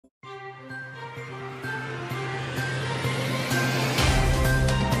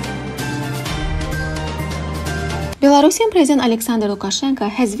Belarusian President Alexander Lukashenko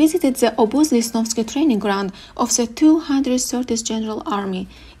has visited the Obuz-Lisnovsky training ground of the 230th General Army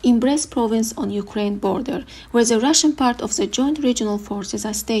in Brest province on Ukraine border, where the Russian part of the joint regional forces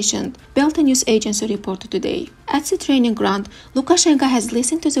are stationed, Belta news agency reported today. At the training ground, Lukashenko has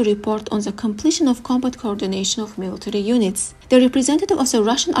listened to the report on the completion of combat coordination of military units. The representative of the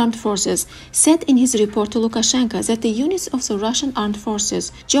Russian armed forces said in his report to Lukashenko that the units of the Russian armed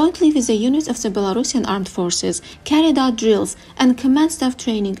forces, jointly with the units of the Belarusian armed forces, carried out drills and command staff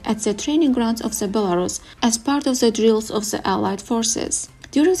training at the training grounds of the Belarus as part of the drills of the allied forces.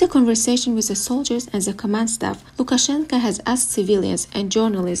 During the conversation with the soldiers and the command staff, Lukashenko has asked civilians and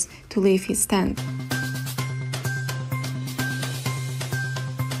journalists to leave his stand.